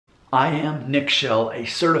I am Nick Shell, a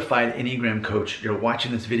certified Enneagram coach. You're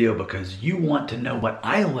watching this video because you want to know what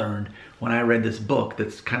I learned when I read this book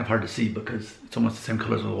that's kind of hard to see because it's almost the same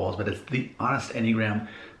colors on the walls, but it's The Honest Enneagram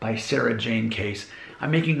by Sarajane Case.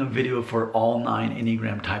 I'm making a video for all 9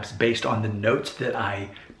 Enneagram types based on the notes that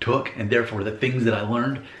I took and therefore the things that I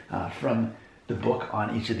learned from the book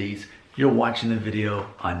on each of these. You're watching the video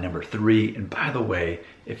on number 3. And by the way,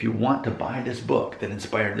 if you want to buy this book that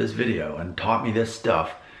inspired this video and taught me this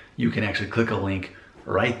stuff, you can actually click a link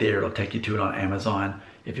right there. It'll take you to it on Amazon.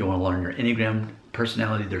 If you want to learn your Enneagram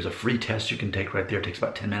personality, there's a free test you can take right there. It takes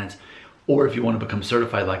about 10 minutes. Or if you want to become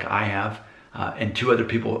certified like I have, and 2 other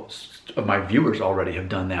people of my viewers already have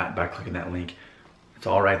done that by clicking that link, it's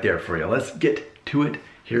all right there for you. Let's get to it.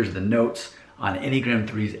 Here's the notes on Enneagram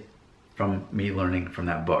 3s from me learning from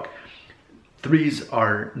that book. 3s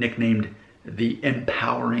are nicknamed the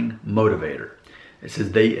empowering motivator. It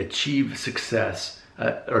says they achieve success,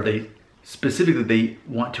 or they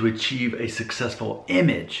want to achieve a successful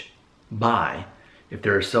image by, if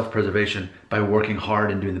they're self-preservation, by working hard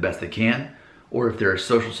and doing the best they can, or if they're a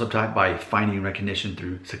social subtype, by finding recognition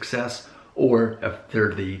through success, or if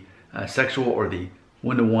they're the sexual or the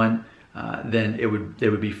one-to-one, then they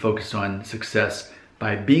would be focused on success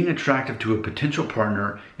by being attractive to a potential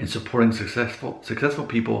partner and supporting successful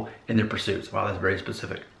people in their pursuits. Wow, that's very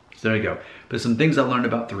specific. So there you go. But some things I learned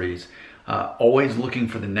about 3s. Always looking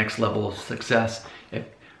for the next level of success.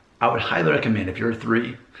 I would highly recommend, if you're a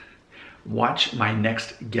 3, watch My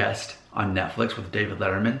Next Guest on Netflix with David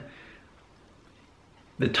Letterman.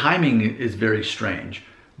 The timing is very strange,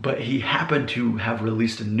 but he happened to have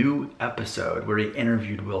released a new episode where he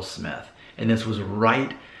interviewed Will Smith. And this was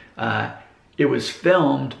right, it was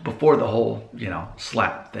filmed before the whole,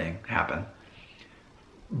 slap thing happened.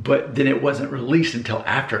 But then it wasn't released until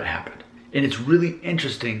after it happened. And it's really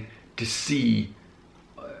interesting to see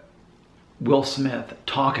Will Smith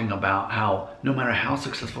talking about how no matter how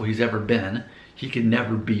successful he's ever been, he can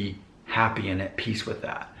never be happy and at peace with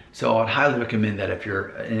that. So I'd highly recommend that if you're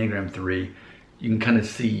an Enneagram 3, you can kind of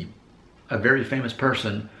see a very famous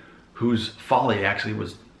person whose folly actually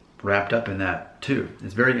was wrapped up in that too.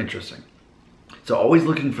 It's very interesting. So always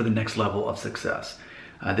looking for the next level of success,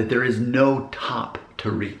 that there is no top to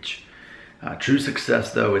reach. True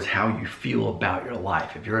success, though, is how you feel about your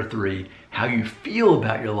life. If you're a 3, how you feel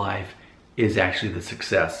about your life is actually the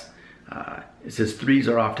success. It says 3s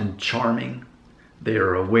are often charming. They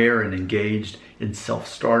are aware and engaged in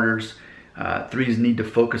self-starters. 3s need to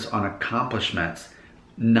focus on accomplishments,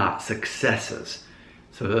 not successes.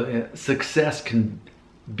 So success can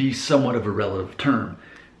be somewhat of a relative term,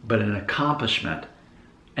 but an accomplishment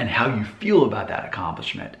and how you feel about that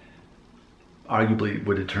accomplishment arguably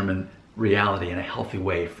would determine reality in a healthy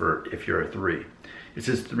way for if you're a 3. It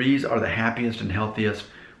says 3s are the happiest and healthiest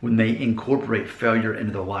when they incorporate failure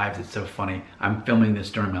into their lives. It's so funny. I'm filming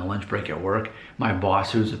this during my lunch break at work. My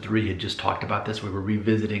boss, who's a 3, had just talked about this. We were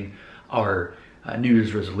revisiting our New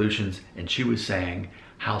Year's resolutions, and she was saying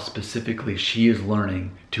how specifically she is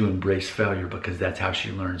learning to embrace failure because that's how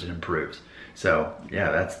she learns and improves. So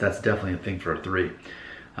yeah, that's definitely a thing for a 3.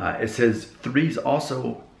 It says 3s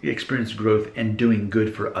also experience growth in doing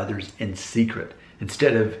good for others in secret.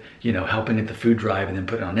 Instead of, helping at the food drive and then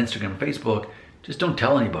put it on Instagram and Facebook, just don't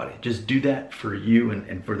tell anybody. Just do that for you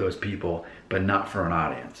and for those people, but not for an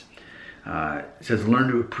audience. It says learn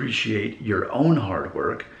to appreciate your own hard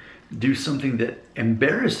work. Do something that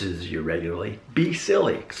embarrasses you regularly. Be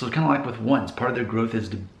silly. So it's kind of like with 1s. Part of their growth is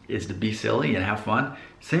to be silly and have fun.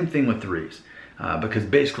 Same thing with 3s. Because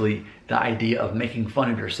basically the idea of making fun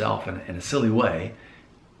of yourself in a silly way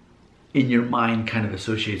in your mind kind of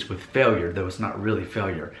associates with failure, though it's not really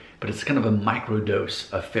failure, but it's kind of a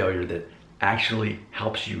microdose of failure that actually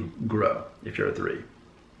helps you grow if you're a 3.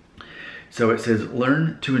 So it says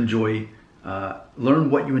learn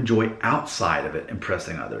what you enjoy outside of it,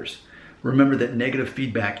 impressing others. Remember that negative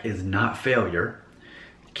feedback is not failure.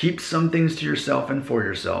 Keep some things to yourself and for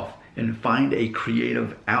yourself, and find a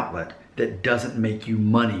creative outlet that doesn't make you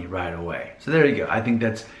money right away. So there you go. I think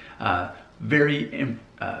that's very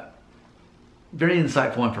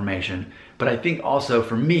insightful information. But I think also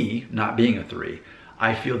for me, not being a 3,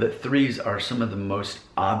 I feel that 3s are some of the most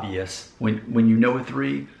obvious. When you know a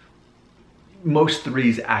 3, most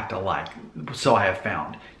 3s act alike. So I have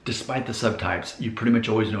found. Despite the subtypes, you pretty much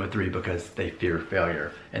always know a 3 because they fear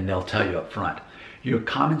failure and they'll tell you up front. Your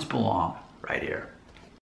comments belong right here.